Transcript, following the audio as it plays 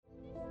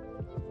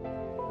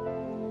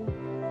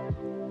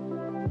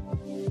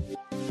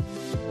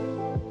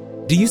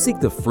Do you seek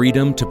the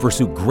freedom to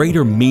pursue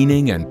greater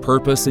meaning and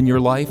purpose in your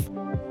life?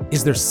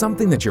 Is there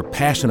something that you're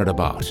passionate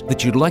about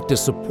that you'd like to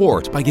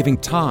support by giving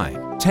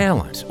time,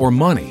 talent, or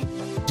money?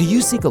 Do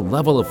you seek a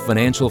level of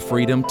financial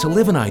freedom to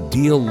live an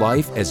ideal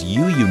life as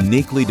you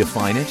uniquely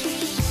define it?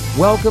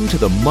 Welcome to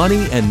the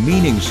Money and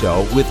Meaning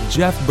Show with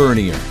Jeff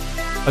Bernier,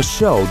 a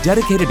show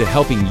dedicated to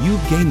helping you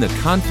gain the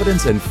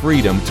confidence and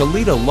freedom to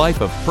lead a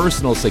life of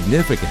personal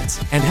significance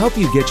and help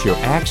you get your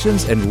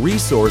actions and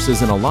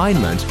resources in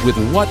alignment with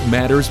what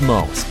matters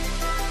most.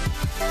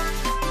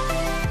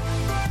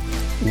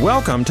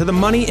 Welcome to the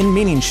Money and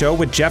Meaning Show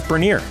with Jeff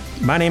Bernier.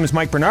 My name is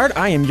Mike Bernard.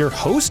 I am your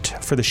host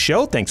for the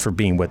show. Thanks for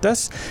being with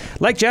us.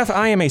 Like Jeff,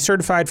 I am a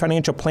certified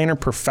financial planner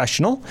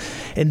professional.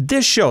 And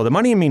this show, the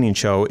Money and Meaning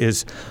Show,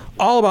 is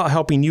all about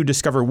helping you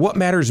discover what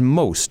matters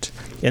most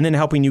and then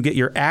helping you get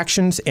your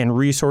actions and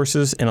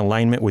resources in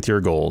alignment with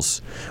your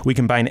goals. We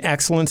combine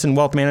excellence in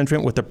wealth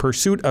management with the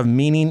pursuit of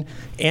meaning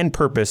and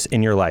purpose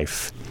in your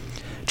life.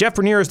 Jeff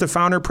Bernier is the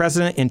founder,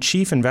 president, and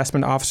chief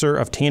investment officer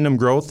of Tandem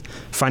Growth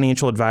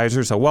Financial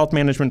Advisors, a wealth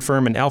management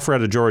firm in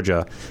Alpharetta,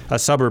 Georgia, a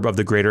suburb of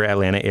the greater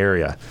Atlanta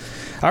area.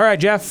 All right,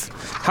 Jeff,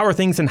 how are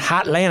things in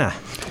hot Atlanta?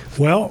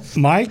 Well,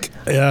 Mike,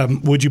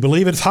 would you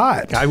believe it's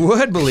hot? I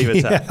would believe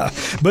it's hot.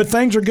 But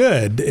things are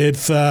good.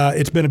 It's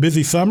been a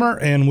busy summer,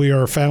 and we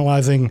are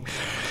finalizing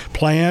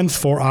plans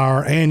for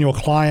our annual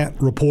client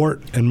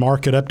report and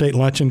market update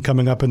luncheon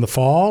coming up in the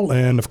fall.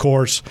 And, of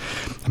course,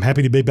 I'm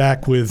happy to be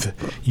back with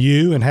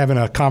you and having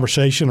a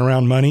conversation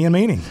around money and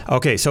meaning.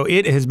 Okay, so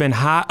it has been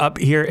hot up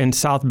here in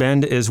South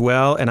Bend as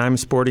well, and I'm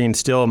sporting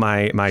still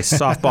my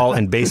softball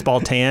and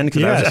baseball tan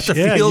because I was at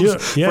the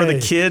fields for the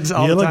kids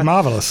all the time. You look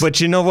marvelous.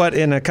 But you know what?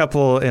 In a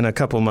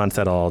couple months,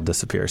 that'll all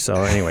disappear. So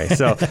anyway,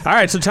 all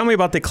right. So tell me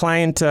about the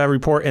client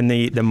report and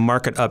the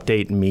market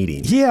update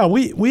meeting. Yeah,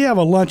 we have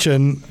a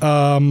luncheon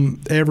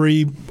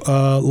every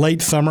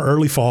late summer,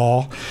 early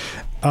fall.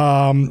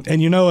 And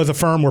as a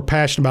firm, we're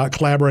passionate about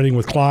collaborating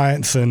with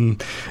clients,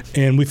 and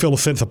we feel a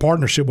sense of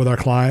partnership with our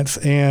clients,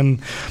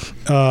 and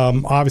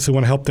obviously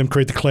want to help them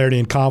create the clarity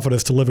and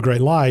confidence to live a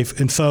great life.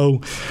 And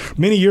so,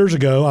 many years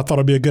ago, I thought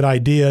it'd be a good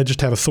idea just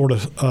to have a sort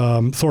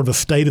of a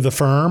state of the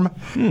firm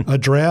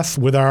address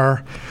with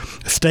our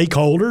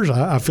stakeholders.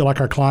 I feel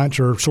like our clients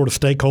are sort of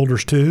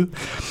stakeholders too,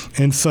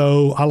 and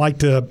so I like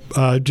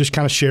to just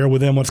kind of share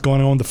with them what's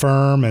going on in the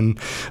firm and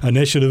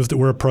initiatives that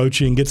we're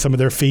approaching, get some of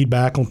their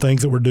feedback on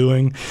things that we're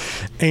doing.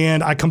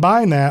 And I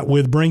combine that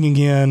with bringing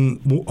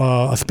in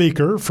a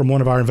speaker from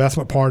one of our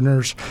investment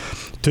partners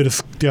to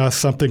discuss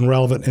something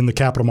relevant in the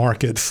capital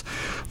markets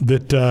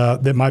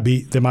that might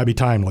be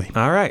timely.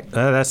 All right,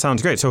 that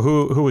sounds great. So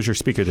who was your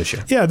speaker this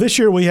year? Yeah, this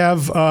year we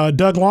have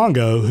Doug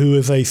Longo, who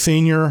is a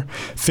senior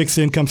fixed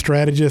income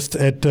strategist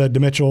at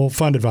Dimensional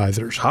Fund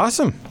Advisors.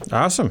 Awesome.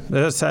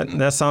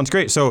 That sounds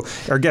great. So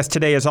our guest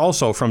today is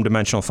also from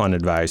Dimensional Fund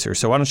Advisors.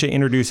 So why don't you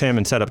introduce him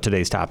and set up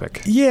today's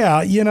topic?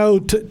 Yeah,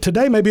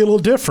 today may be a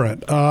little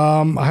different.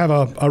 I have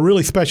a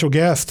really special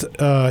guest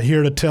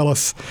here to tell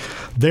us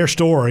their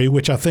story,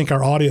 which I think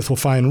our audience will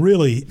find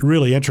really,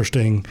 really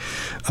interesting.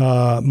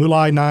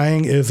 Moulaye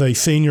Niang is a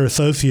senior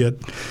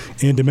associate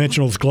in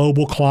Dimensional's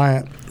global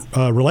client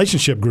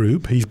relationship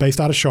group. He's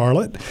based out of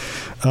Charlotte.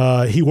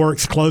 He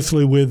works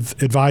closely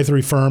with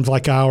advisory firms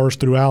like ours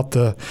throughout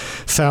the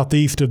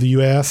southeast of the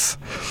U.S.,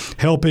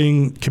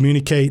 helping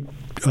communicate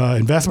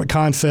investment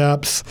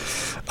concepts,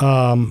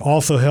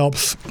 also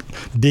helps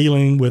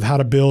dealing with how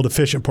to build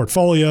efficient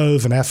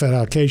portfolios and asset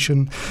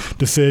allocation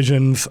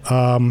decisions,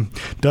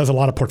 does a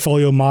lot of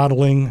portfolio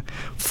modeling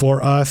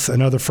for us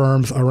and other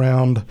firms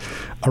around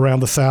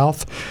the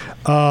South.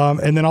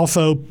 And then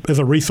also as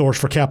a resource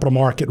for capital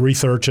market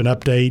research and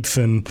updates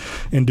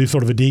and do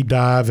sort of a deep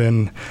dive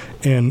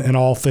in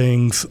all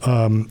things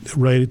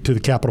related to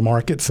the capital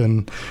markets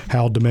and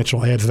how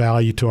Dimensional adds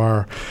value to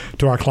our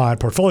client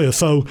portfolio.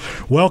 So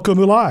welcome,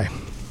 Moulaye.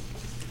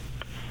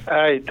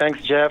 Hi,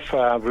 thanks, Jeff.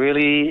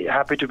 Really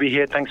happy to be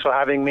here. Thanks for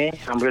having me.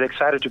 I'm really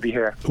excited to be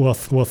here. Well,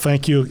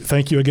 thank you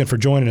again for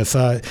joining us.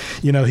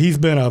 Moulaye's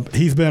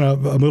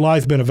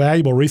been a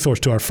valuable resource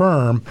to our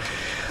firm.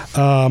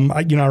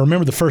 I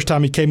remember the first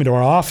time he came into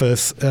our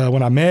office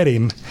when I met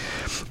him.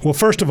 Well,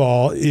 first of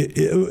all,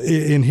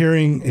 in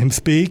hearing him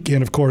speak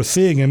and, of course,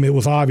 seeing him, it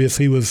was obvious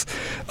he was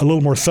a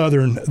little more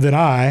Southern than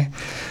I.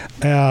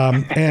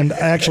 And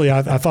actually,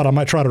 I thought I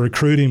might try to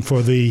recruit him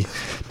for the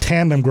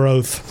Tandem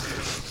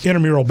Growth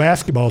intramural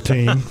basketball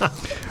team,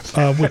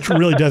 which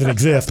really doesn't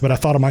exist, but I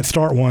thought I might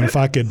start one if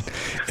I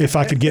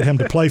could get him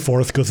to play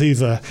for us, because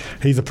he's a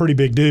pretty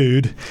big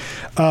dude.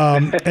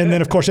 And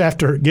then, of course,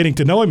 after getting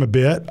to know him a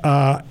bit,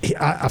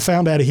 I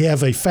found out he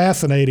has a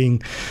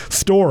fascinating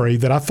story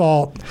that I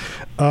thought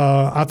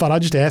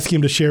I'd just ask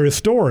him to share his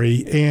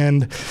story.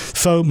 And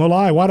so,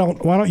 Moulaye, why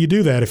don't you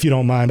do that if you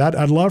don't mind?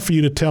 I'd love for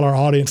you to tell our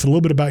audience a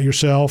little bit about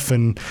yourself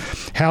and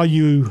how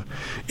you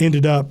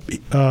ended up,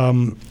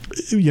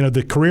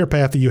 the career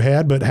path that you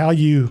had, but how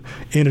you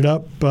ended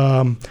up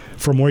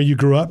from where you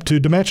grew up to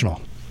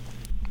Dimensional.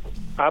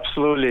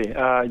 Absolutely.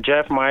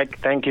 Jeff, Mike,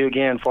 thank you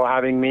again for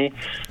having me.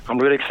 I'm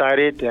really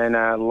excited, and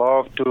I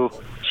love to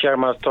share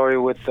my story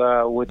with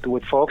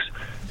folks.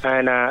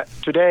 And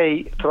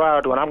today,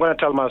 throughout, when I'm going to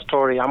tell my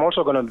story, I'm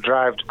also going to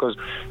drive because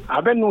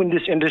I've been in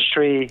this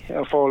industry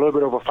for a little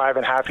bit over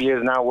 5.5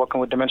 years now, working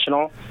with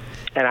Dimensional.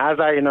 And as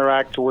I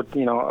interact with,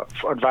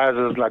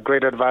 advisors, like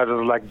great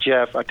advisors like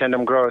Jeff at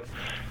Tandem Growth,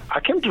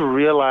 I came to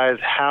realize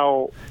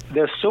how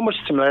there's so much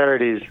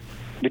similarities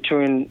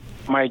between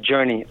my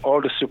journey, all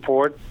the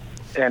support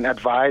and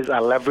advice I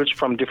leverage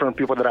from different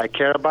people that I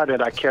care about,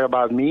 that I care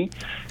about me,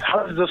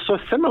 how is this so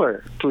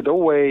similar to the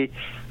way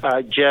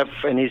Jeff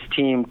and his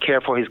team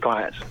care for his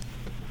clients.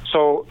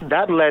 So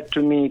that led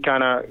to me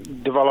kind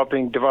of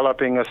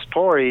developing a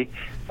story,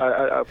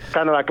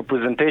 kind of like a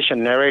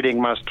presentation, narrating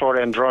my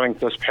story and drawing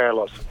those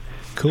parallels.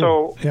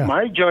 Cool. So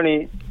my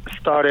journey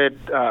started.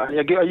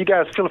 You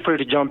guys feel free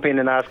to jump in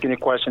and ask any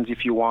questions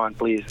if you want,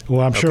 please.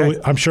 Well,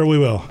 I'm sure we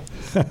will.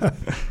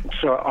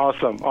 So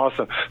awesome.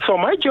 So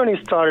my journey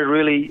started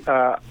really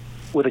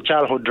with a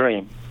childhood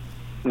dream.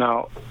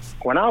 Now,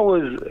 when I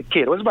was a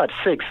kid, I was about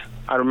 6,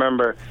 I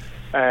remember.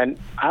 And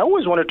I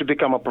always wanted to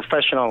become a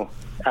professional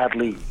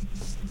athlete,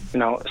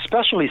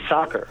 especially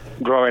soccer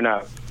growing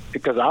up,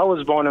 because I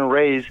was born and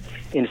raised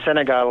in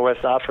Senegal,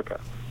 West Africa.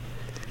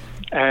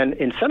 And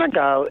in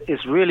Senegal,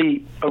 it's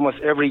really almost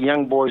every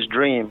young boy's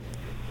dream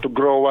to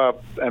grow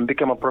up and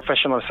become a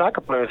professional soccer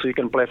player so you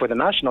can play for the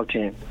national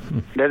team.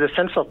 There's a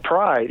sense of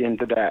pride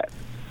into that.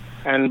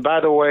 And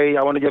by the way,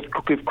 I want to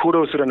give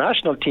kudos to the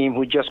national team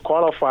who just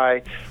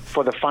qualified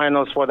for the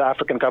finals for the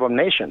African Cup of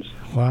Nations.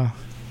 Wow.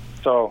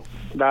 So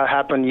that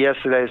happened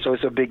yesterday, so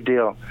it's a big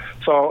deal.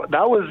 So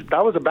that was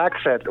a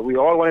backset. We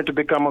all wanted to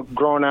become a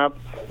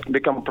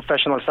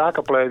professional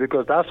soccer player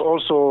because that's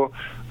also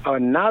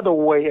another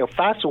way, a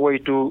faster way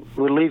to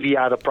relieve you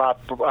out of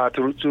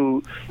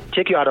to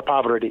take you out of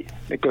poverty.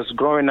 Because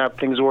growing up,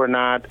 things were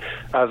not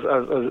as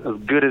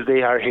good as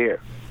they are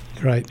here.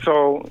 Right.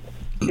 So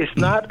it's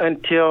not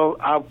until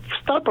I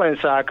started playing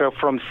soccer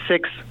from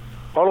 6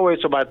 all the way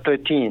to about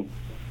 13,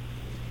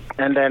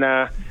 and then.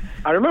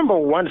 I remember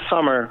one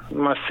summer,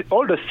 my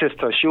older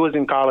sister, she was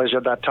in college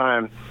at that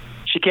time,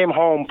 she came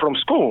home from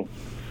school.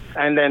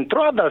 And then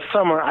throughout that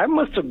summer, I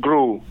must have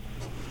grew,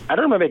 I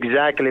don't remember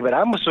exactly, but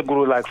I must have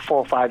grew like 4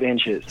 or 5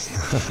 inches.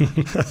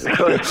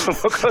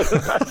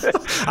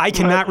 I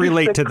cannot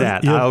relate to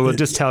that. I will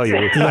just tell you.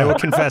 I will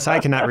confess, I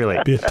cannot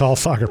relate. Be a tall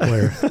soccer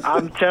player.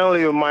 I'm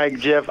telling you, Mike,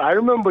 Jeff, I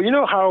remember,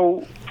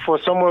 how for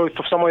some of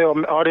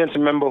your audience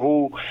member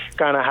who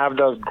kind of have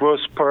those growth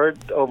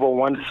spurt over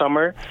one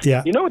summer.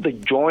 Yeah. The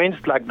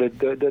joints, like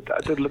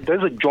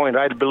there's a joint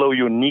right below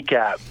your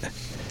kneecap.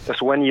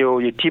 That's when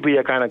your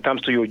tibia kind of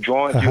comes to your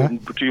joint,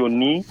 to your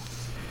knee.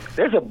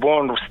 There's a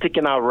bone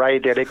sticking out right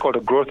there. They call it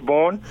a growth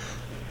bone.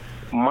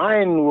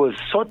 Mine was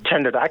so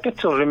tender. I can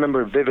still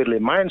remember vividly.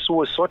 Mine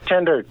was so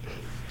tender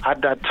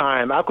at that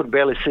time. I could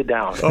barely sit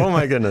down. Oh,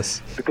 my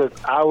goodness. Because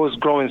I was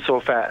growing so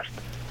fast.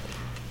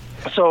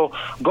 So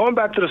going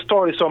back to the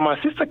story, so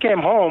my sister came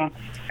home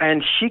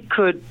and she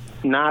could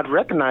not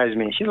recognize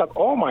me. She's like,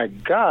 "Oh my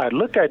God,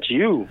 look at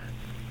you.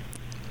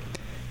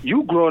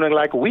 You growing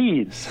like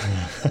weeds."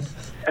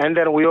 And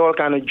then we all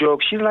kind of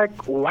joke. She's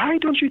like, "Why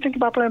don't you think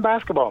about playing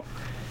basketball?"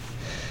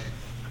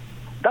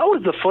 That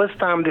was the first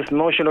time this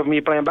notion of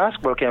me playing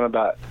basketball came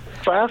about.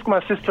 So I asked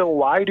my sister,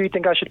 "Why do you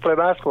think I should play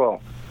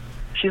basketball?"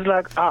 She's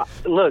like,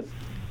 "Look,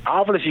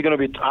 obviously you're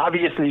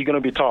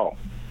gonna be tall,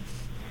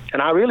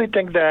 and I really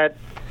think that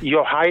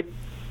your height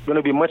is going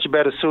to be much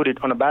better suited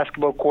on a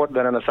basketball court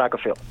than on a soccer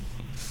field,"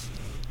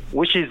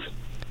 which is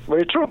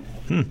very true.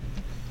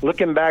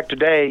 Looking back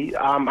today,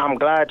 I'm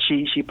glad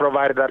she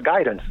provided that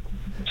guidance.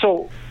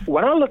 So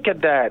when I look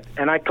at that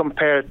and I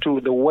compare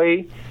to the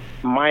way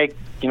Mike,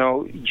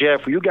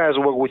 Jeff, you guys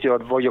work with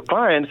your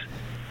clients,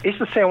 it's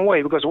the same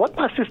way because what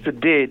my sister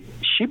did,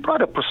 she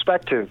brought a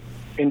perspective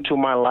into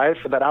my life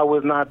that I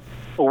was not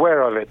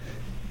aware of it.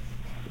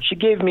 She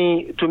gave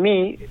to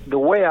me, the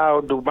way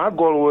my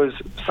goal was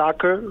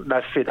soccer,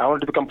 that's it. I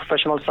wanted to become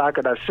professional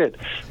soccer, that's it.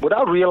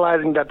 Without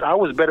realizing that I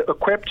was better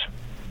equipped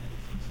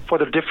for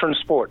the different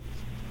sport.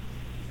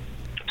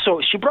 So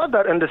she brought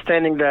that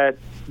understanding that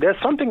there's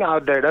something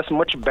out there that's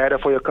much better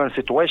for your current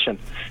situation.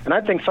 And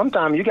I think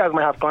sometimes you guys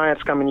might have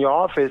clients come in your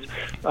office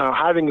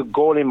having a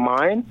goal in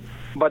mind,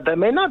 but they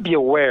may not be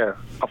aware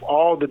of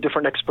all the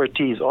different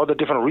expertise, all the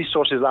different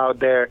resources out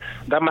there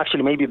that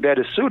actually may be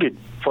better suited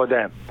for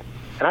them.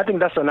 And I think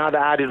that's another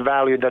added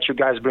value that you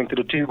guys bring to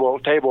the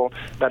table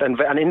that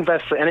an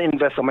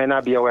investor may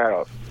not be aware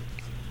of.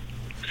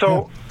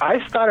 So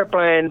I started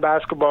playing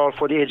basketball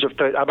about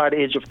the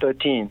age of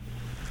 13.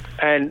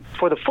 And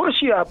for the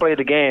first year I played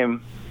the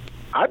game,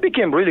 I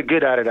became really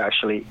good at it,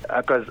 actually,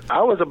 because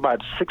I was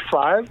about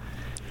 6'5",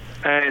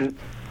 and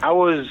I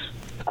was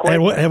quick.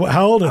 And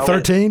how old, at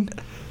 13?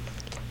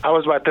 I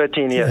was about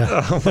 13, yes.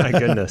 Yeah. Oh, my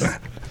goodness.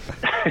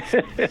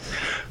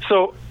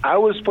 So I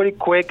was pretty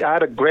quick. I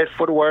had a great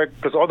footwork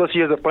because all those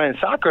years of playing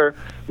soccer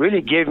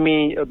really gave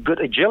me a good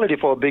agility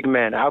for a big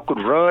man. I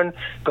could run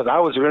because I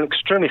was really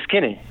extremely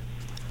skinny.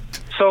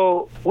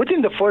 So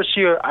within the first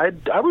year, I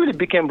really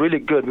became really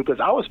good because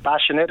I was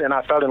passionate and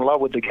I fell in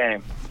love with the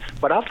game.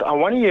 But after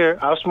 1 year,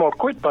 I was more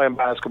quit playing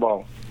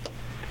basketball.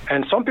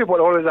 And some people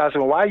always ask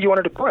me, why you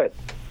wanted to quit?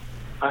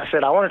 I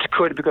said, I wanted to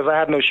quit because I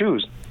had no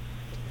shoes.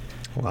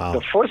 Wow.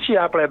 The first year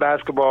I played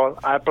basketball,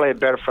 I played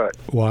barefoot.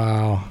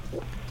 Wow.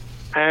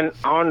 And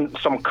on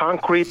some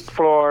concrete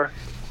floor,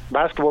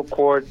 basketball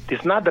court,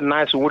 it's not the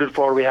nice wooded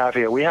floor we have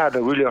here. We had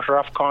a really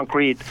rough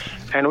concrete.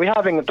 And we're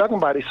talking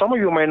about, some of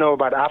you may know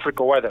about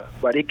Africa weather,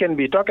 but it can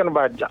be talking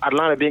about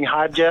Atlanta being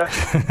hot, Jeff.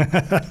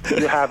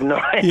 You have no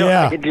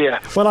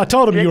idea. Well, I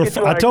told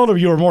him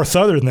you were more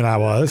southern than I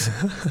was.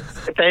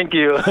 Thank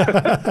you.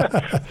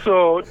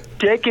 So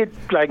take it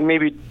like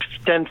maybe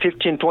 10,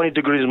 15, 20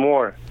 degrees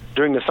more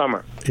during the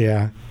summer.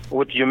 Yeah.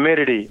 With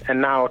humidity.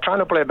 And now trying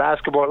to play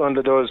basketball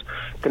under those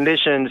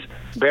conditions,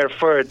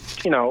 barefoot,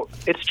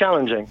 it's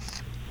challenging.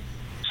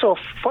 So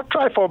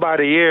try for about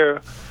a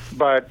year,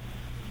 but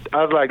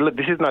I was like, look,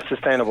 this is not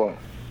sustainable.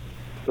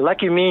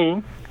 Lucky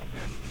me,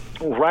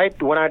 right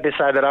when I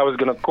decided I was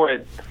going to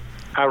quit,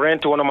 I ran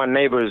to one of my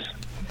neighbors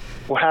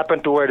who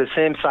happened to wear the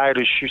same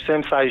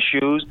size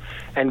shoes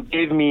and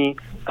gave me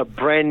a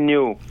brand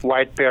new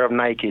white pair of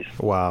Nikes.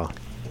 Wow.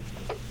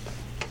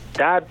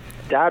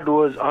 That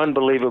was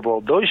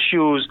unbelievable. Those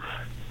shoes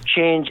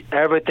changed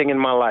everything in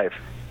my life,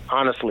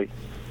 honestly,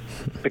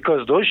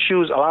 because those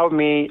shoes allowed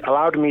me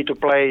to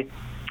play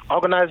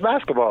organized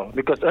basketball.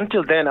 Because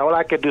until then, all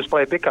I could do is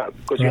play pickup,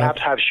 because you have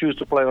to have shoes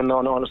to play on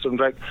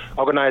a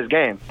organized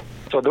game.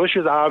 So those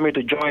shoes allowed me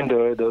to join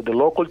the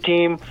local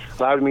team,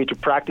 allowed me to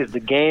practice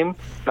the game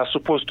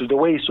the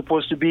way it's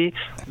supposed to be.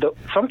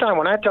 Sometimes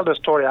when I tell the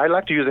story, I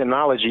like to use an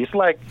analogy. It's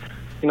like,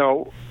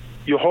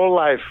 your whole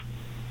life,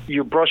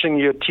 you're brushing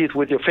your teeth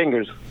with your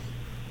fingers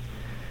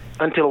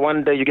until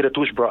one day you get a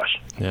toothbrush.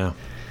 Yeah.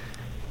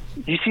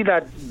 You see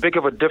that big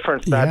of a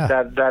difference,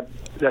 that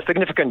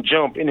significant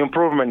jump in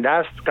improvement.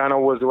 That's kind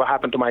of what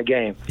happened to my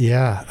game.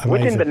 Yeah, amazing.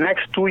 Within the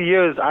next 2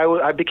 years,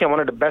 I became one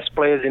of the best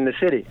players in the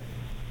city.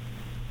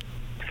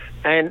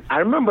 And I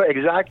remember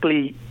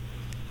exactly,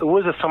 it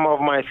was the summer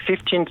of my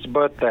 15th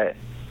birthday.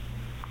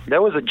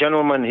 There was a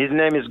gentleman, his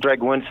name is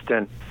Greg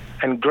Winston,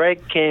 and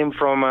Greg came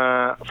from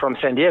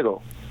San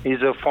Diego.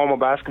 He's a former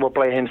basketball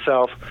player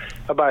himself,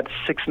 about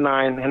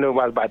 6'9", and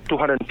about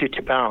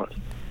 250 pounds.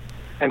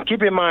 And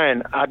keep in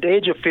mind, at the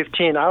age of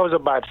 15, I was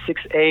about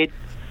 6'8",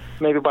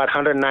 maybe about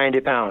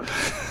 190 pounds.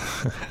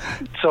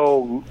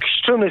 So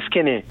extremely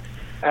skinny.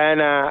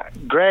 And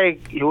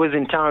Greg, he was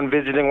in town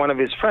visiting one of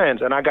his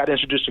friends, and I got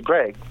introduced to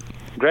Greg.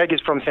 Greg is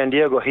from San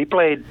Diego. He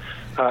played,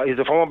 he's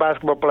a former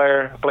basketball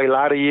player, played a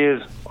lot of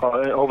years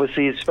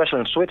overseas, especially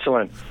in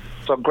Switzerland.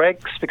 So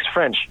Greg speaks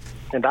French.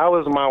 And that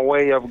was my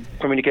way of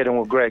communicating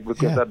with Greg,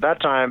 because at that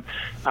time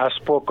I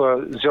spoke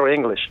zero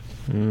English.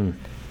 Mm.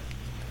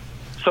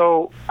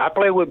 So I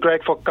played with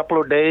Greg for a couple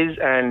of days,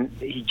 and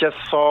he just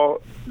saw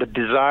the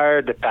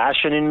desire, the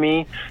passion in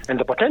me, and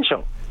the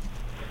potential.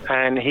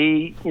 And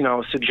he,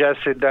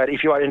 suggested that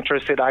if you are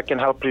interested, I can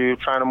help you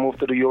trying to move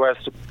to the U.S.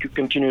 to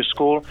continue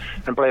school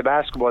and play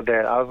basketball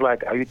there. I was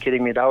like, are you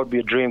kidding me? That would be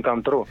a dream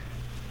come true.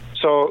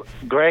 So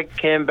Greg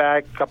came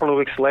back a couple of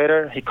weeks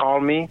later. He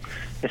called me.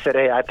 He said,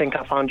 hey, I think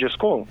I found your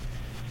school.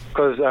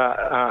 Because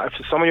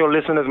some of your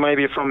listeners may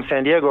be from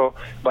San Diego,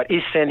 but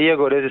East San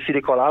Diego, there's a city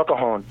called El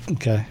Cajon.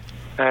 Okay.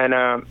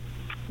 And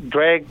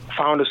Greg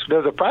found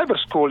there's a private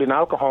school in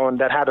El Cajon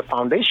that had a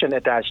foundation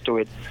attached to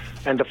it.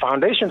 And the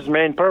foundation's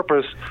main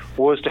purpose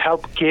was to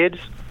help kids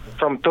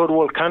from third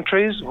world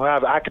countries who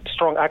have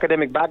strong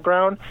academic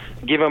background,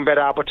 give them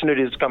better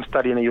opportunities to come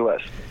study in the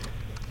U.S.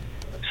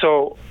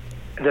 So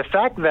the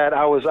fact that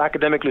I was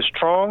academically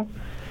strong,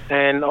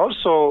 and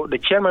also the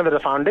chairman of the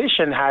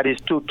foundation had his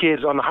two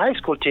kids on the high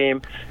school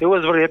team, it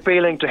was very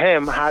appealing to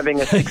him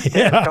having a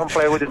 6'10" come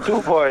play with the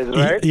two boys,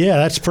 right? Yeah,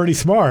 that's pretty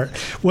smart.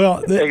 Well,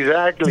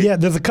 exactly. Yeah,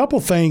 there's a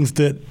couple things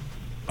that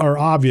are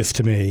obvious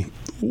to me.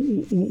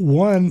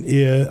 One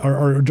is,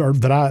 or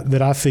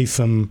that I see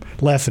some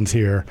lessons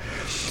here.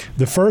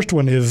 The first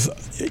one is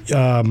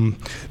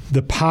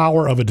the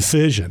power of a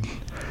decision.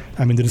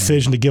 I mean, the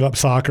decision to give up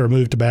soccer,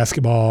 move to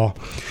basketball,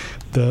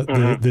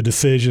 the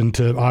decision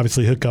to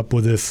obviously hook up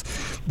with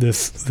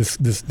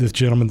this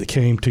gentleman that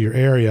came to your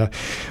area,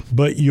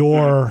 but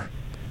your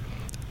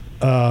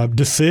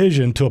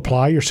decision to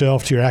apply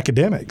yourself to your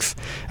academics.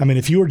 I mean,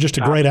 if you were just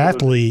a great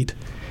athlete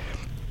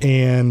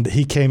and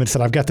he came and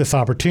said, I've got this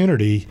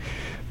opportunity,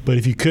 but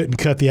if you couldn't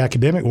cut the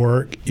academic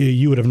work,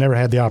 you would have never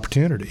had the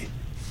opportunity.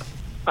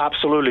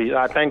 Absolutely.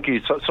 Thank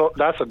you. So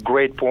that's a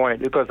great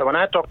point, because when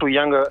I talk to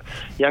younger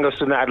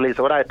student athletes,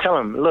 what I tell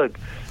them, look,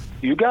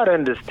 you got to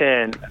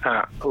understand,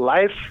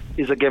 life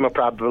is a game of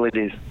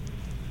probabilities,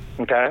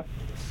 okay?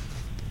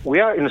 We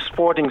are in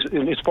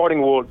the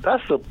sporting world,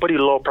 that's a pretty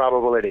low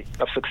probability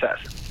of success.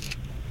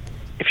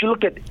 If you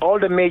look at all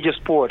the major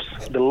sports,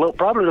 the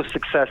probability of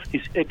success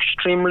is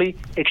extremely,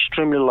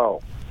 extremely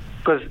low.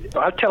 Because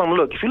I tell them,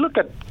 look, if you look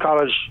at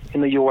college in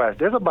the U.S.,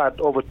 there's about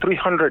over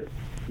 300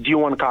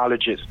 D1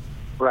 colleges,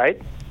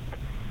 right?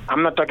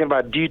 I'm not talking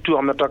about D2.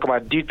 I'm not talking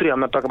about D3. I'm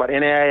not talking about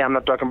NAIA. I'm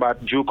not talking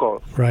about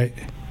JUCO. Right.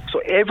 So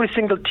every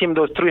single team,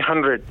 those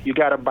 300, you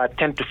got about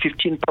 10 to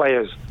 15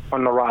 players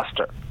on the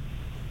roster.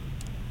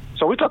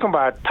 So we're talking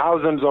about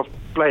thousands of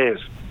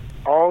players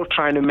all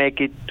trying to make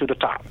it to the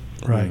top.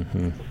 Right.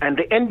 Mm-hmm. And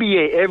the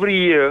NBA every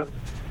year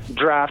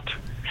draft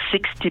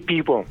 60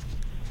 people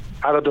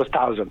out of those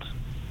thousands.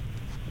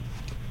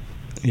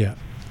 Yeah.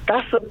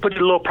 That's a pretty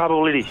low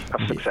probability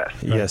of success.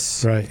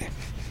 Yes. Right.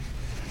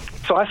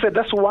 So I said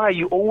that's why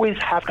you always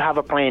have to have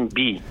a plan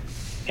B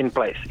in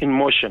place, in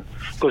motion,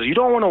 because you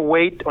don't want to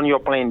wait on your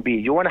plan B.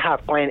 You want to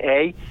have plan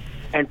A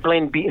and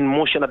plan B in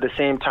motion at the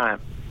same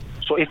time.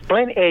 So if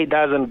plan A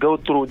doesn't go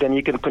through, then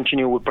you can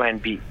continue with plan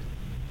B.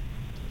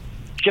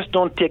 Just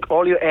don't take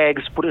all your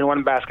eggs, put it in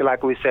one basket,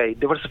 like we say.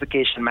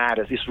 Diversification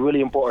matters. It's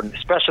really important,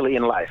 especially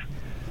in life.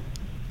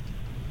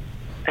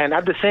 And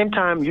at the same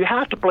time, you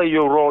have to play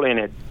your role in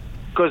it,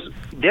 because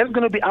there's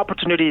going to be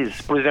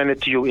opportunities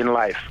presented to you in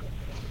life.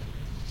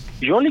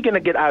 You're only going to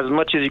get as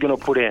much as you're going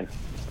to put in.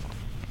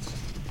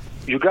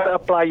 You got to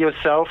apply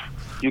yourself.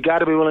 You got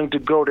to be willing to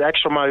go the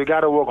extra mile. You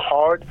got to work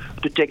hard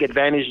to take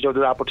advantage of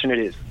those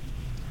opportunities,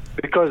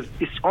 because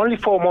it's only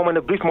for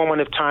a brief moment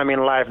of time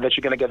in life that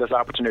you're going to get those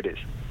opportunities.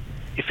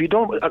 If you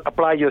don't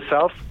apply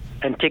yourself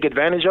and take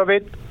advantage of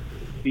it,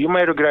 you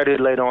may regret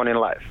it later on in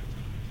life.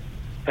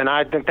 And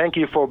I thank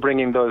you for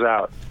bringing those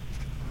out.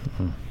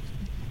 Mm-hmm.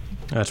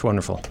 That's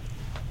wonderful.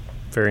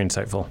 Very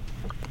insightful.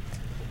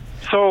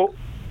 So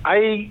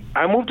I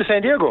moved to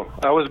San Diego.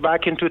 I was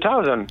back in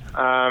 2000.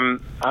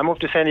 I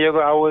moved to San Diego.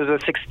 I was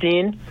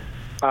 16.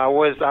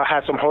 I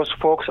had some host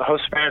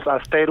parents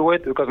I stayed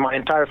with, because my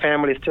entire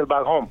family is still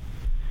back home.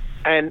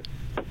 And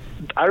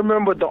I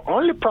remember the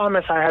only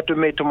promise I had to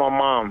make to my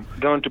mom,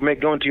 going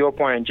to your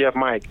point, Jeff,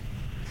 Mike.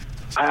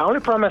 The only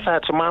promise I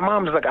had to my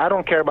mom is like, I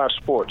don't care about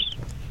sports.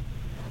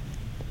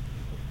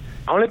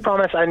 The only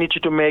promise I need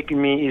you to make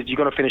me is you're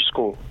going to finish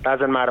school.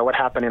 Doesn't matter what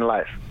happened in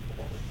life.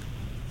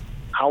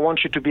 I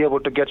want you to be able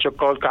to get your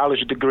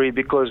college degree,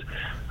 because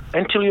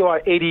until you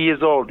are 80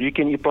 years old, you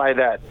can apply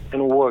that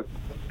and work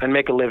and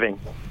make a living.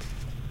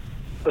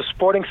 A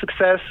sporting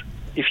success,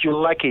 if you're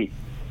lucky,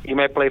 you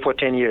may play for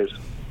 10 years.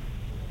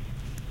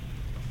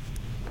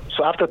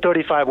 So after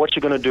 35, what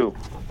you going to do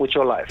with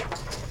your life?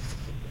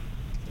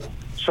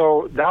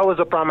 So that was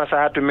a promise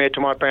I had to make to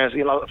my parents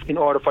in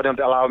order for them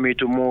to allow me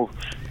to move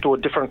to a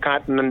different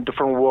continent,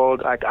 different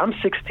world. Like, I'm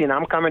 16,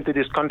 I'm coming to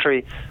this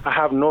country. I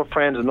have no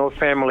friends, no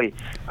family.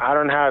 I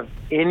don't have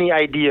any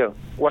idea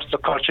what the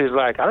culture is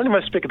like. I don't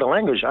even speak the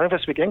language. I don't even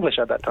speak English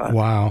at that time.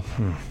 Wow.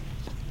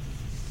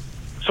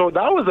 So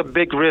that was a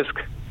big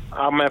risk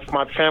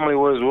my family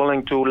was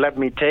willing to let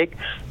me take.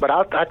 But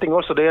I think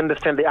also they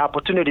understand the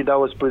opportunity that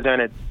was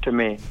presented to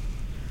me.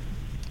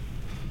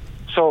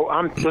 So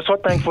I'm so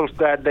thankful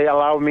that they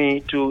allowed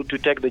me to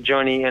take the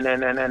journey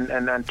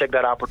and take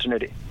that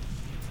opportunity.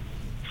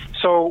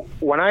 So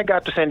when I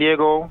got to San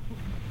Diego,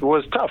 it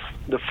was tough.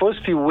 The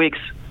first few weeks,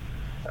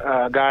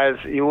 guys,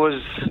 it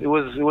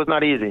was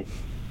not easy.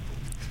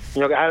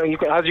 You know,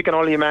 as you can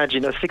only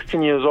imagine, a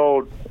 16 years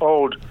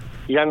old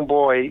young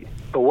boy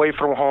away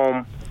from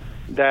home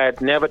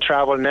that never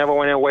traveled, never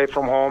went away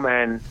from home,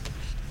 and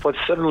but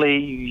suddenly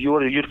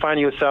you'd find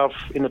yourself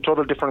in a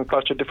total different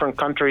culture, different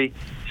country,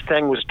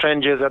 staying with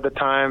strangers at the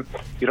time.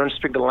 You don't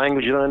speak the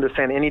language. You don't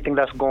understand anything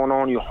that's going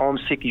on. You're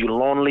homesick. You're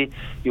lonely.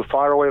 You're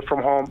far away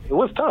from home. It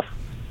was tough.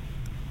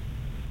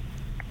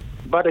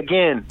 But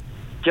again,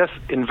 just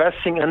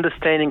investing,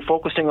 understanding,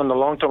 focusing on the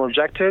long-term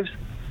objectives,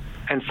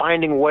 and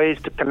finding ways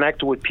to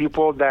connect with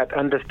people that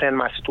understand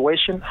my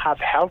situation have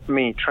helped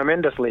me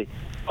tremendously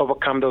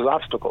overcome those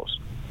obstacles.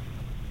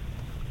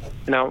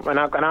 You know, when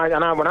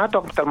I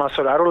talk to my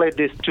story, I relate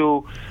this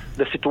to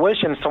the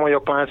situation some of your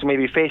clients may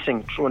be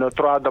facing,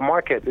 throughout the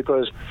market,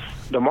 because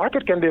the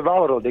market can be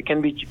volatile. They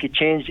can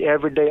change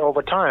every day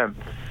over time,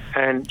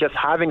 and just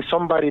having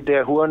somebody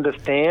there who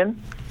understands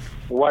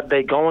what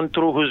they're going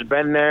through, who's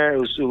been there,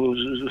 who's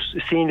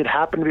seen it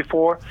happen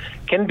before,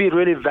 can be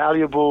really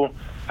valuable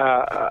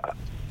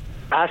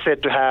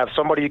asset to have.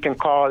 Somebody you can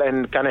call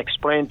and kind of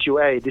explain to you,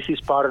 hey, this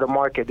is part of the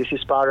market, this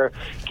is part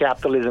of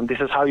capitalism, this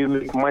is how you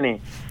make money,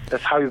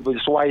 that's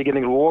why you're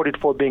getting rewarded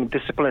for being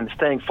disciplined,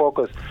 staying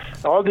focused.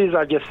 All these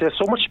are just, there's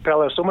so much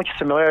parallel, so much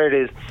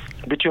similarities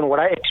between what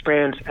I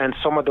experienced and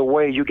some of the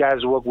way you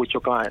guys work with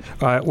your clients.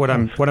 What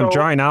I'm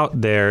drawing out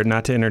there,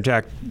 not to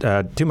interject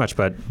too much,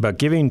 but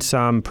giving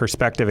some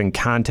perspective and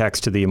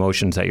context to the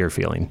emotions that you're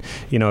feeling.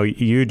 You know,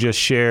 you just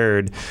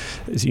shared,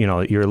 you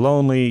know, you're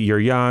lonely, you're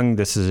young,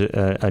 this is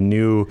a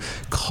new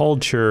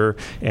culture,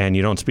 and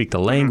you don't speak the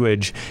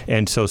language,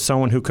 and so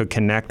someone who could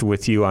connect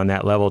with you on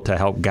that level to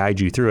help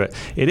guide you through it.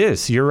 It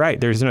is, you're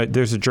right, there's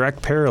a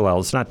direct parallel.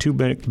 It's not too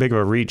big of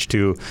a reach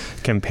to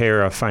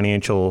compare a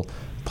financial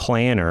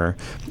planner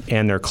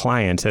and their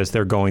clients as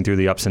they're going through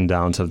the ups and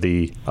downs of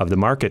the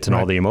markets and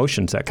all the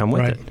emotions that come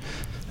with it.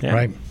 Yeah.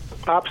 Right.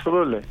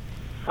 Absolutely.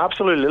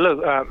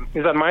 Look,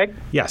 is that Mike?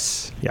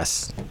 Yes.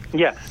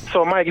 Yeah.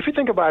 So, Mike, if you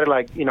think about it,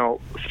 like, you know,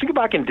 think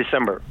back in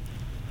December,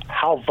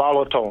 how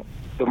volatile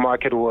the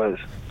market was.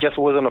 Just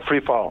wasn't a free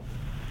fall.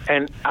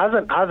 And as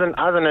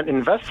an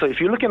investor, if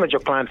you're looking at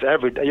your clients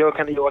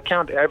your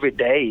account every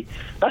day,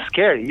 that's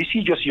scary. You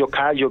see just your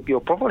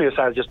portfolio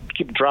size just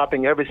keep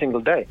dropping every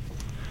single day.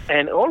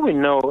 And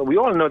we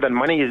all know that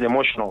money is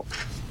emotional.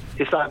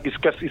 It's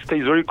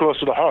very close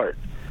to the heart.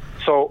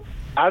 So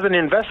as an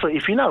investor,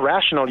 if you're not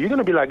rational, you're going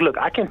to be like, look,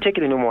 I can't take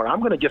it anymore. I'm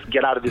going to just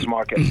get out of this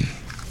market.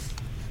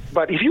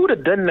 But if you would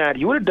have done that,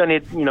 you would have done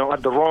it,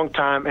 at the wrong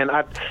time and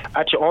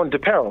at your own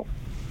peril.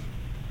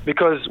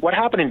 Because what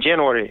happened in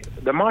January,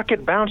 the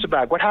market bounced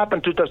back. What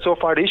happened so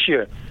far this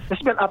year?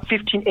 It's been up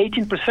 15,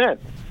 18%.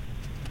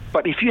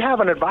 But if you have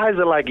an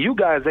advisor like you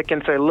guys that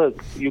can say,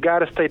 look, you got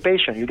to stay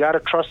patient. You got to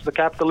trust the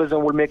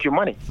capitalism will make you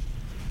money.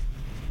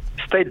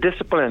 Stay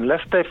disciplined.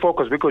 Let's stay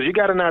focused because you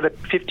got another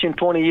 15,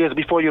 20 years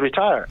before you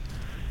retire.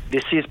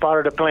 This is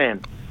part of the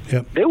plan.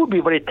 Yep. They would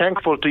be very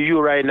thankful to you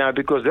right now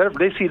because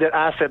they see that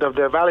asset of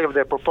their value of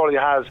their portfolio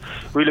has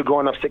really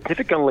gone up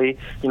significantly.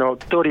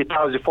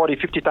 $30,000, $40,000,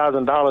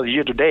 $50,000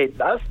 year to date.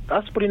 That's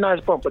a pretty nice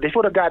bump. But if they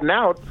would have gotten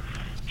out,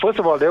 first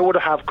of all, they would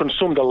have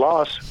consumed the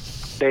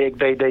loss they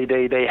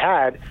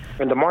had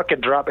when the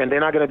market dropped, and they're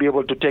not going to be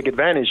able to take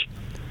advantage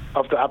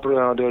of the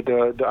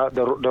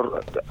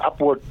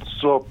upward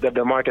slope that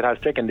the market has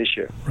taken this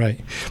year.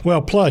 Right.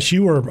 Well, plus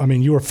you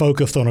were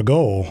focused on a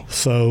goal,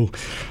 so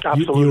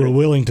you were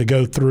willing to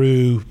go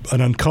through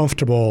an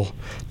uncomfortable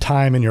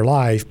time in your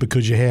life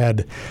because you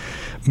had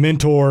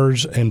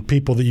mentors and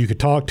people that you could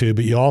talk to,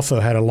 but you also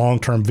had a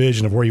long-term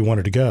vision of where you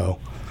wanted to go.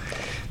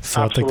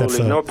 So absolutely. I think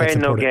that's no pain,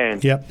 no gain.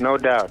 Yep. No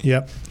doubt.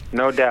 Yep.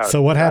 No doubt.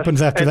 So what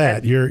happens after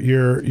that?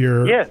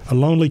 You're a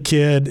lonely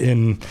kid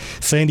in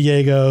San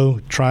Diego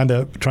trying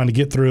to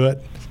get through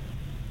it.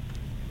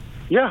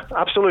 Yeah,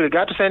 absolutely.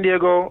 Got to San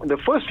Diego. The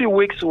first few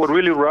weeks were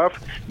really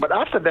rough, but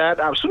after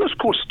that, as soon as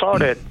school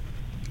started,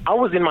 I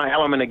was in my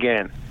element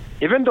again.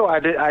 Even though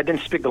I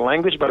didn't speak the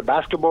language, but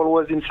basketball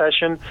was in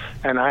session,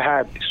 and I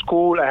had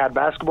school, I had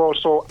basketball,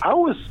 so I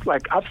was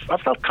like, I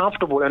felt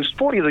comfortable. And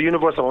sport is a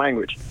universal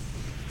language.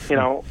 As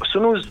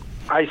soon as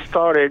I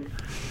started.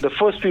 The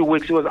first few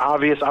weeks, it was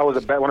obvious I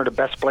was one of the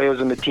best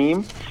players in the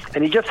team,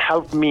 and it just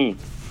helped me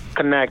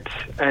connect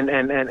and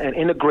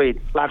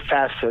integrate a lot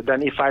faster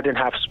than if I didn't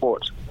have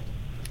sports.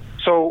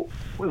 So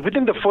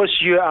within the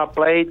first year I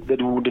played, the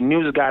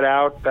news got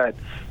out that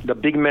the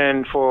big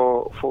man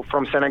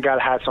from Senegal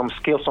had some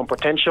skills, some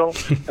potential,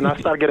 and I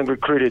started getting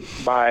recruited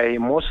by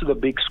most of the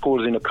big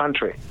schools in the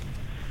country.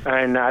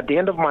 And at the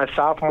end of my at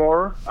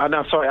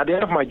the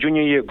end of my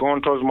junior year,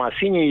 going towards my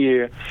senior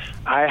year,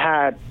 I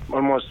had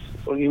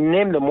you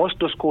name most of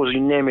the schools,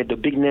 you name it, the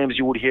big names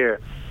you would hear.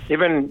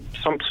 Even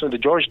the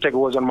Georgia Tech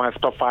was on my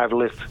top 5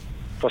 list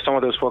for some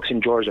of those folks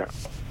in Georgia.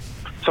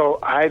 So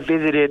I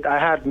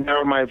had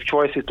narrowed my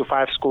choices to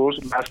 5 schools,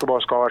 basketball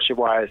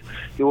scholarship-wise.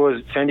 It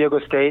was San Diego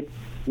State,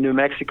 New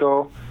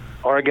Mexico,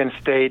 Oregon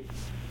State,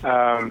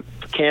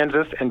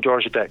 Kansas, and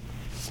Georgia Tech.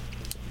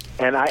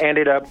 And I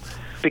ended up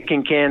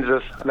picking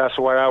Kansas. That's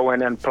where I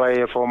went and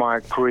played for my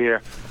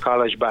career,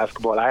 college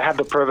basketball. I had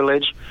the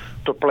privilege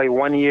to play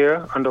 1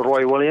 year under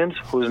Roy Williams,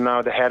 who's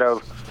now the head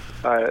of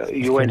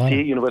UNC,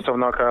 University of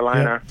North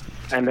Carolina,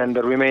 and then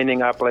the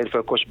remaining I played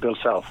for Coach Bill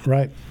Self.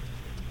 Right.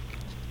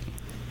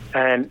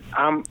 And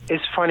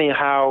it's funny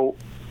how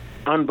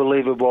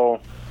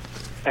unbelievable,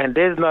 and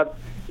it's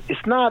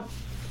not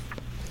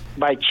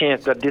by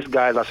chance that these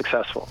guys are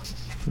successful.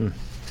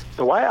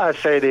 So why I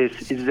say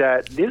this is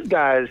that these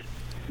guys,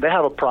 they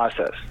have a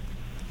process.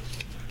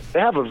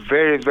 They have a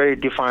very, very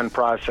defined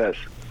process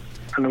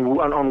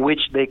on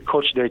which they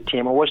coach their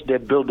team, on which they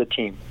build the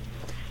team.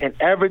 And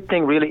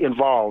everything really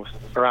involves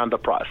around the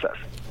process.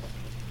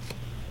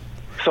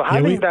 So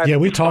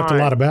we talked a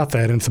lot about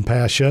that in some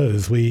past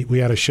shows. We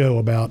had a show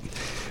about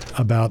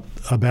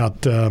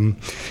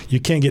you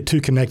can't get too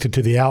connected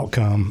to the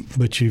outcome,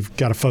 but you've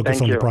got to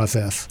focus on the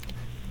process.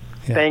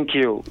 Yeah. Thank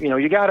you.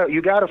 You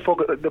gotta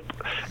focus.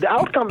 The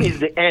outcome is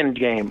the end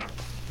game,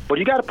 but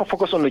you got to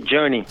focus on the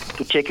journey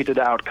to take you to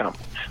the outcome.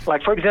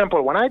 Like, for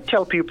example, when I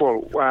tell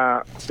people,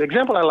 the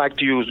example I like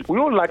to use, we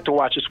all like to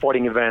watch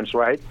sporting events,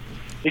 right?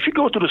 If you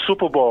go to the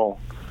Super Bowl,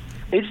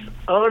 it's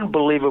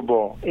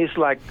unbelievable.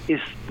 The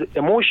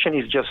emotion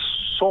is just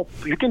so,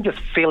 you can just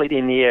feel it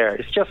in the air.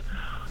 It's just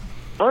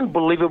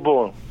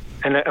unbelievable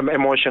an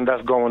emotion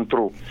that's going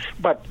through.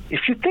 But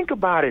if you think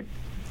about it,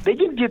 they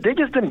just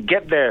didn't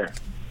get there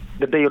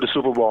the day of the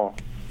Super Bowl.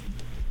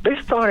 They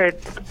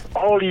started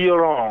all year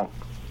long,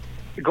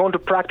 going to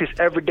practice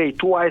every day,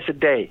 twice a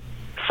day,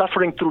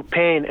 suffering through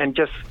pain and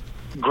just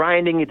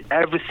grinding it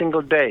every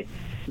single day.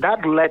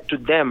 That led to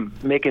them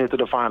making it to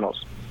the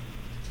finals.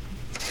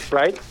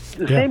 Right?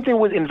 The same thing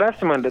with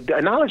investment. The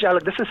analogy,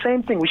 Alex, this is the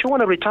same thing. We should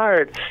want to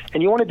retire,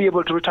 and you want to be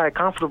able to retire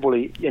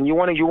comfortably, and you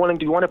want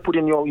to put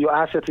in your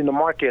assets in the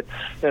market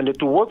and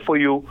to work for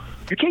you.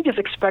 You can't just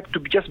expect to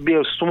just be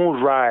a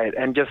smooth ride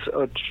and just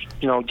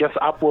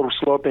upward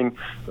sloping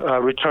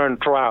return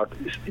throughout.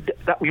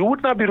 You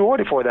would not be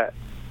rewarded for that.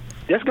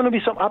 There's going to be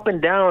some up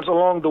and downs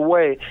along the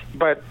way,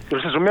 but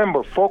just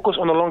remember, focus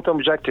on the long-term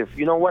objective.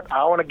 You know what?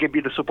 I want to give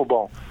you the Super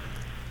Bowl.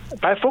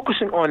 By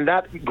focusing on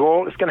that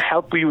goal, it's going to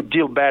help you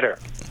deal better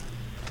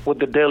with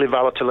the daily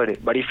volatility.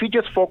 But if you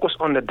just focus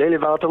on the daily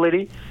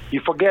volatility, you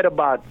forget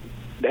about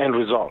the end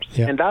result.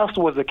 Yeah. And that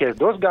was the case.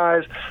 Those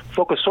guys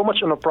focused so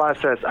much on the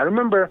process. I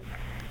remember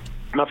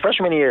my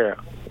freshman year,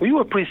 we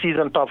were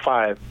preseason top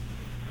 5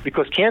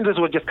 because Kansas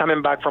was just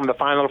coming back from the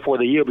Final Four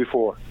the year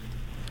before.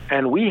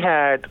 And we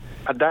had,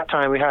 at that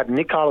time, we had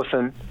Nick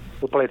Collison,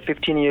 who played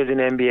 15 years in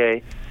the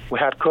NBA. We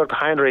had Kirk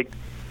Heinrich,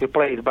 who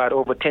played about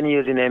over 10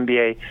 years in the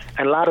NBA,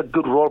 and a lot of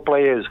good role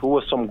players who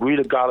were some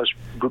great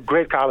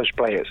college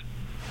players.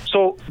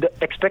 So the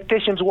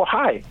expectations were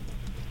high.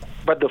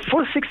 But the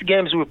first 6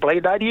 games we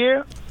played that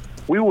year,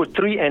 we were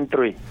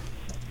 3-3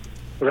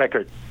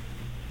 record.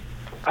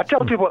 I tell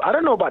people, I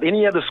don't know about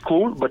any other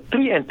school, but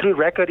 3-3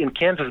 record in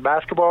Kansas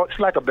basketball, it's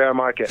like a bear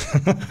market.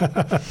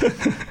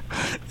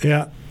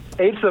 Yeah.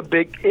 It's a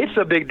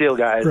big deal,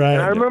 guys. Right.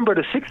 And I remember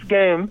the 6th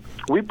game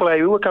we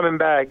played, we were coming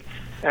back,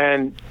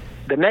 and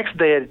the next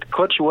day,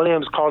 Coach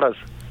Williams called us,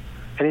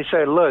 and he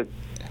said, look,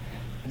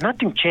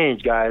 nothing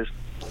changed, guys.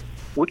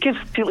 We can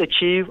still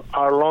achieve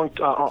our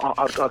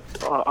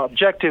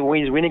objective,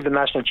 winning the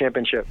national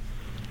championship.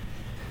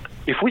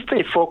 If we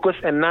stay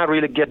focused and not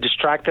really get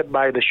distracted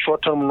by the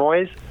short-term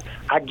noise,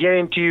 I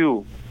guarantee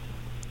you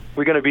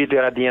we're going to be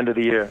there at the end of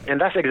the year.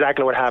 And that's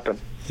exactly what happened.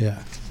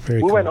 Yeah, very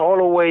We cool. went all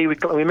the way.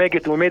 We made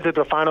it to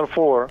the Final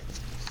Four,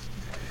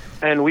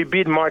 and we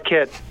beat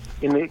Marquette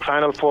in the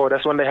Final Four.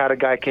 That's when they had a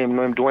guy came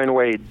named Dwayne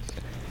Wade.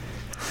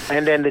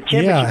 And then the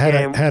championship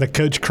game. Had a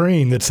Coach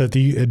Crean that's at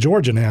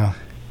Georgia now.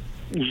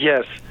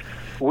 Yes.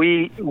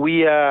 We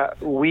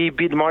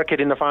beat Marquette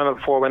in the Final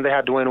Four when they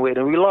had Dwayne Wade,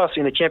 and we lost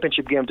in the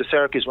championship game to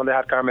Syracuse when they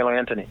had Carmelo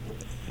Anthony.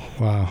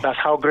 Wow. That's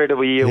how great of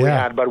a year we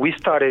had. But we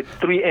started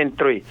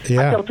 3-3.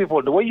 Yeah. I tell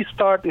people, the way you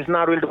start is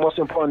not really the most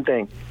important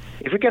thing.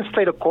 If you can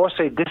stay the course,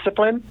 stay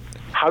disciplined,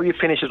 how you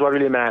finish is what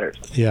really matters.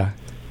 Yeah.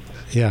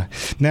 Yeah.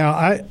 Now,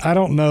 I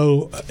don't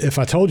know if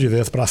I told you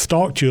this, but I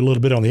stalked you a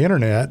little bit on the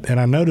internet, and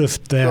I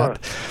noticed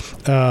that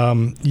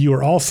you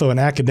were also an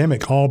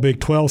academic All Big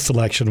 12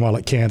 selection while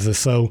at Kansas.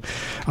 So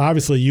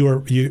obviously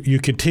you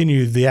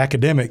continued the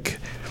academic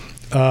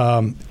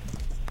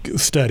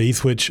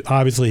studies, which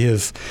obviously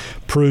has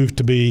proved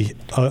to be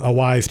a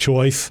wise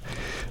choice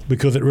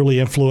because it really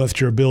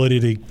influenced your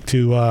ability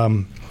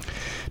to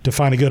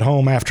find a good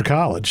home after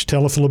college.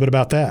 Tell us a little bit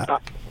about that.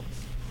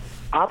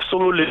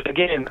 Absolutely.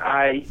 Again,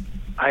 I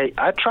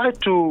try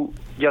to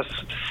just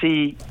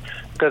see,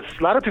 because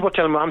a lot of people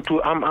tell me my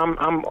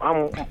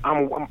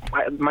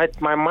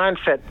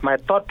mindset, my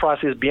thought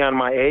process beyond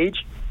my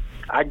age.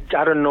 I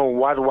don't know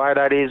why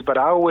that is, but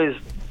I always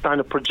trying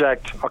to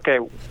project. Okay,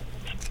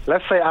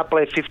 let's say I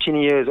play 15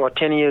 years or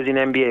 10 years in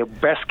NBA,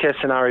 best case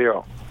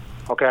scenario.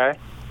 Okay,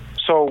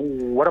 so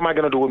what am I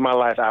going to do with my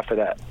life after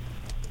that?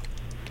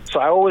 So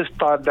I always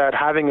thought that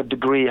having a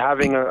degree,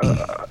 having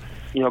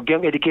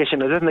getting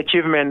education is an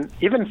achievement,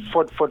 even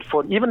for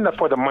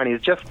the money.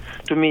 It's just,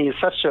 to me, it's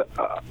such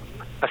a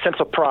sense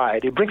of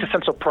pride. It brings a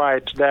sense of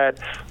pride that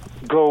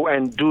go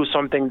and do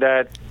something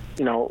that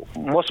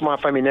most of my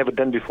family never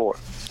done before.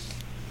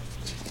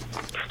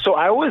 So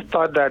I always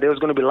thought that there was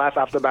going to be life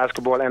after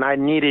basketball, and I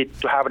needed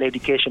to have an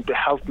education to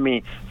help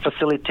me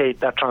facilitate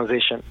that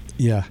transition.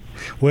 Yeah.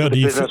 Well, to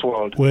the business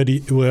world.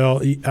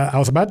 I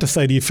was about to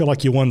say, do you feel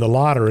like you won the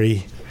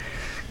lottery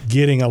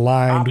getting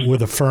aligned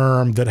with a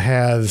firm that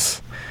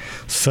has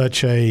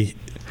such a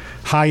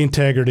high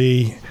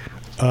integrity,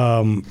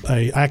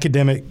 a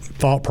academic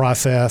thought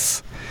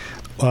process?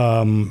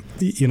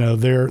 They're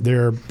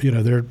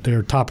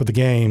top of the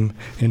game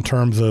in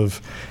terms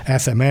of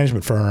asset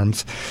management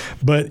firms,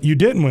 but you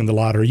didn't win the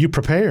lottery. You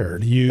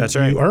prepared. That's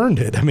right. You earned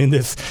it. I mean,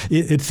 it's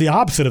the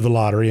opposite of the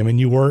lottery. I mean,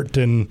 you worked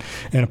and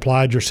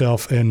applied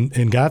yourself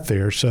and got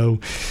there. So,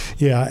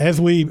 yeah.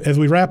 As we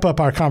wrap up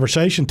our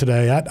conversation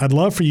today, I'd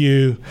love for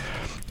you.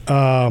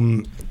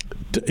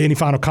 Any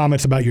final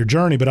comments about your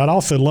journey, but I'd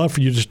also love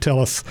for you to just tell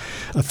us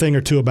a thing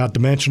or two about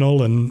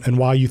Dimensional and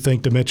why you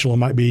think Dimensional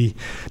might be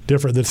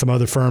different than some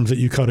other firms that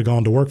you could have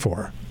gone to work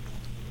for.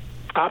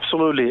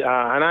 Absolutely.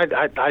 And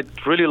I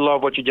really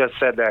love what you just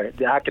said there,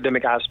 the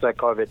academic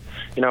aspect of it.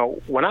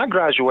 When I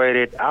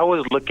graduated, I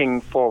was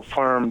looking for a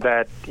firm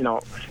that,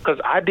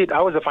 because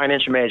I was a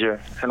financial major.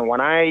 And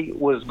when I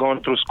was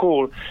going through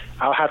school,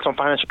 I had some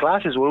financial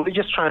classes where we were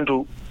just trying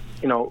to,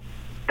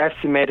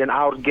 estimate and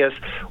outguess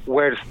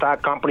where the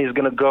stock company is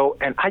going to go,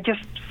 and I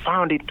just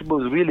found it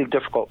was really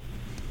difficult.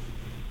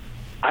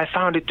 I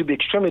found it to be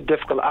extremely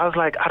difficult. I was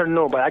like, I don't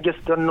know, but I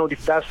just don't know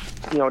if that's,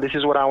 this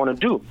is what I want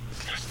to do.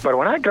 But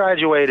when I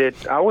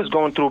graduated, I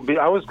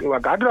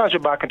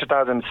graduated back in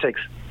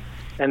 2006,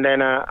 and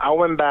then I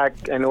went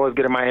back and I was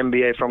getting my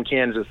MBA from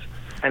Kansas,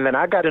 and then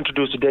I got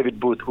introduced to David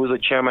Booth, who's the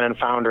chairman and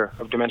founder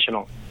of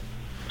Dimensional.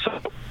 So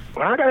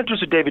when I got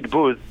introduced to David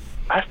Booth,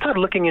 I started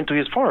looking into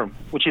his firm,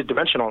 which is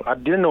Dimensional. I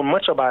didn't know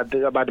much about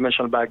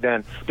Dimensional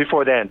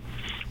before then.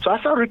 So I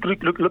started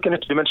looking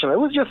into Dimensional. It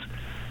was just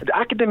the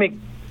academic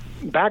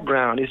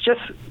background. It's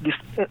just this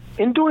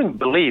enduring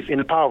belief in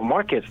the power of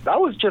markets. That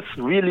was just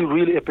really,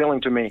 really appealing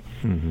to me.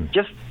 Mm-hmm.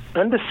 Just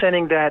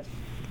understanding that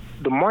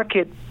the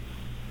market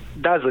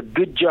does a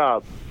good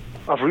job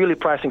of really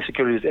pricing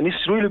securities, and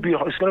it's going to be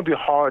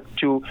hard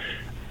to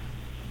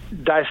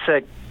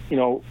dissect,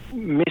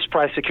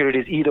 mispriced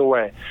securities either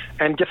way.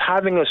 And just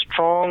having a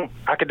strong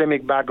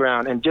academic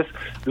background and just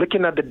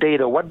looking at the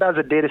data, what does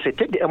the data say?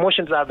 Take the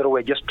emotions out of the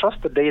way. Just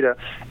trust the data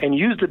and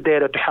use the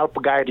data to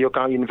help guide your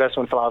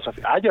investment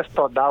philosophy. I just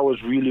thought that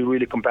was really,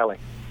 really compelling.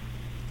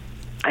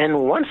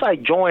 And once I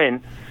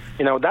joined,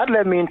 that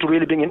led me into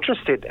really being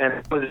interested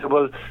and was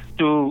able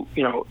to,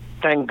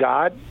 thank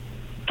God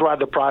throughout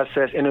the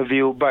process,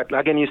 interview. But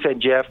again, you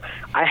said, Jeff,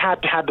 I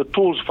had to have the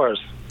tools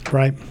first.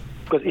 Right.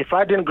 Because if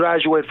I didn't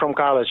graduate from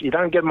college, if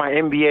I don't get my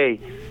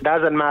MBA,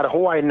 doesn't matter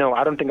who I know,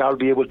 I don't think I'll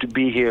be able to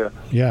be here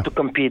to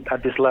compete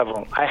at this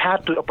level. I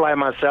had to apply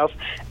myself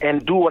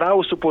and do what I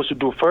was supposed to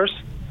do first,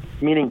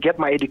 meaning get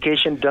my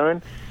education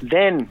done,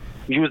 then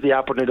use the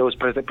opportunity that was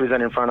present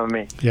in front of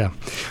me. Yeah.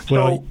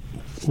 Well,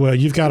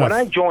 you've got when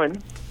I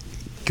joined.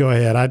 Go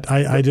ahead.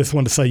 I just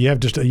want to say you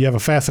have a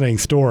fascinating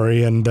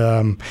story, and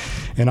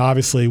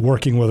obviously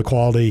working with a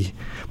quality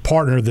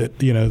partner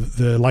that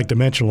like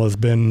Dimensional has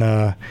been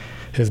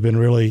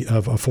really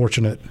a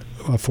fortunate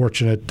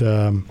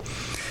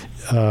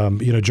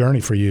journey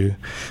for you.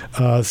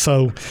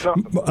 So,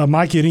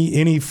 Mike,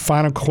 any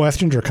final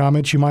questions or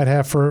comments you might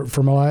have for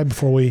Moulaye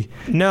before we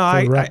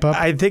wrap up?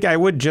 I think I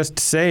would just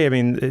say,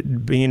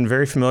 being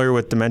very familiar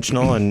with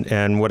Dimensional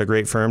and what a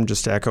great firm,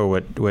 just to echo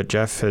what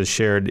Jeff has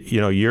shared,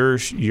 your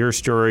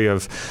story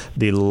of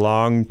the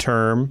long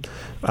term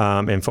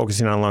and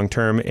focusing on long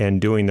term and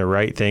doing the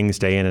right things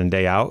day in and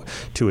day out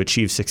to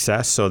achieve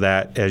success, so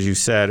that, as you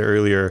said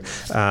earlier,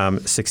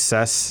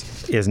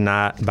 success is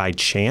not by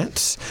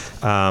chance.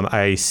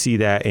 I see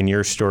that in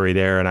your story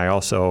there, and I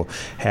also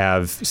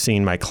have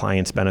seen my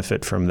clients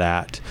benefit from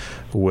that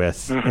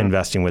with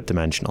investing with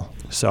Dimensional.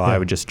 So I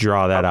would just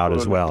draw that out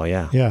as well.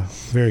 Yeah. Yeah.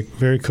 Very,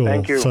 very cool.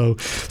 Thank you. So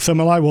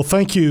Moulaye, well,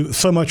 thank you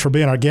so much for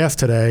being our guest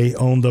today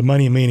on the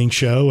Money and Meaning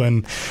Show.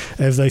 And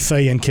as they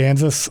say in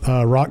Kansas,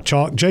 rock,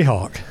 chalk,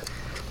 Jayhawk.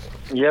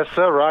 Yes,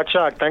 sir. Rock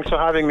Chalk. Thanks for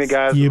having me,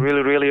 guys.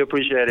 Really, really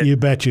appreciate it. You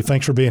bet you.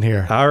 Thanks for being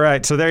here. All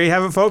right. So there you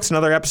have it, folks.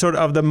 Another episode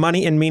of the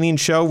Money and Meaning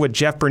Show with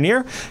Jeff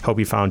Bernier. Hope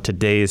you found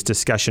today's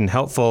discussion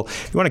helpful.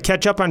 If you want to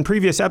catch up on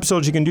previous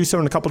episodes, you can do so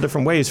in a couple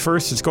different ways.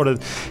 First, is go to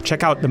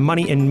check out the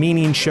Money and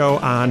Meaning Show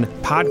on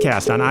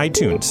podcast on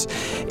iTunes.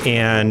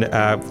 And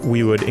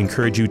we would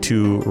encourage you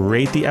to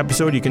rate the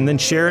episode. You can then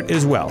share it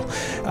as well.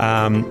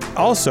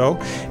 Also,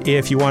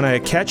 if you want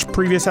to catch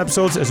previous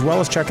episodes as well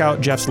as check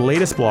out Jeff's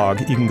latest blog,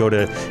 you can go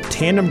to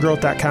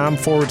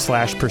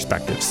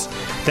tandemgrowth.com/perspectives.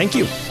 Thank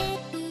you.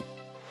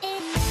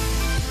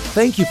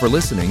 Thank you for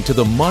listening to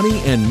the Money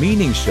and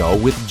Meaning Show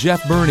with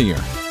Jeff Bernier,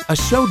 a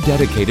show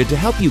dedicated to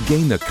help you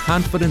gain the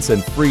confidence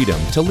and freedom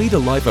to lead a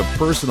life of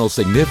personal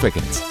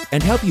significance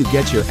and help you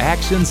get your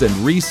actions and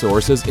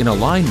resources in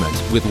alignment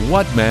with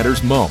what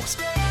matters most.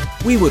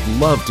 We would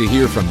love to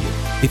hear from you.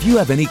 If you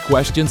have any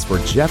questions for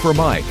Jeff or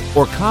Mike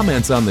or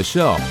comments on the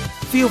show,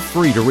 feel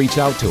free to reach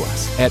out to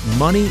us at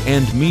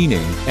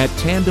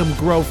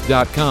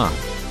moneyandmeaning@tandemgrowth.com,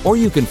 or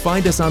you can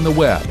find us on the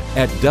web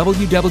at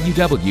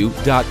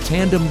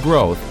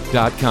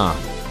www.tandemgrowth.com.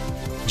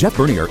 Jeff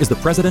Bernier is the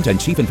President and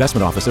Chief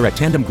Investment Officer at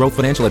Tandem Growth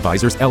Financial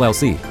Advisors,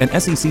 LLC, an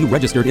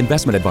SEC-registered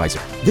investment advisor.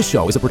 This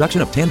show is a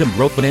production of Tandem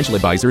Growth Financial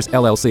Advisors,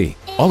 LLC.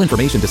 All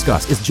information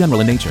discussed is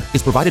general in nature,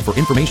 is provided for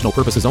informational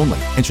purposes only,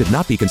 and should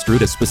not be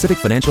construed as specific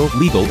financial,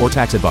 legal, or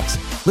tax advice.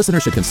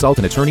 Listeners should consult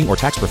an attorney or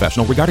tax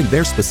professional regarding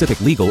their specific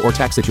legal or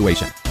tax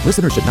situation.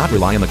 Listeners should not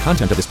rely on the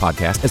content of this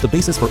podcast as the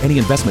basis for any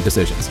investment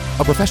decisions.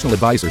 A professional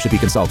advisor should be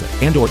consulted,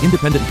 and/or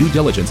independent due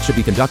diligence should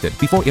be conducted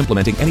before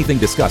implementing anything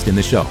discussed in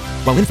this show.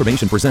 While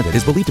information presented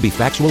is believed to be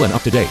factual and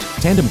up-to-date,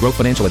 Tandem Growth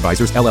Financial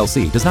Advisors,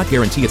 LLC does not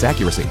guarantee its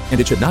accuracy,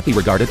 and it should not be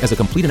regarded as a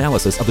complete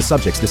analysis of the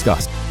subjects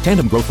discussed.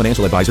 Tandem Growth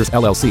Financial Advisors,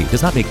 LLC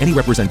does not make any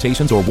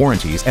representations or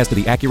warranties as to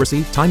the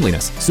accuracy,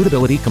 timeliness,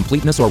 suitability,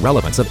 completeness, or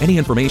relevance of any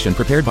information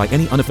prepared by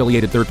any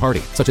unaffiliated third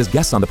party, such as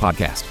guests on the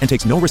podcast, and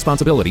takes no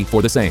responsibility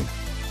for the same.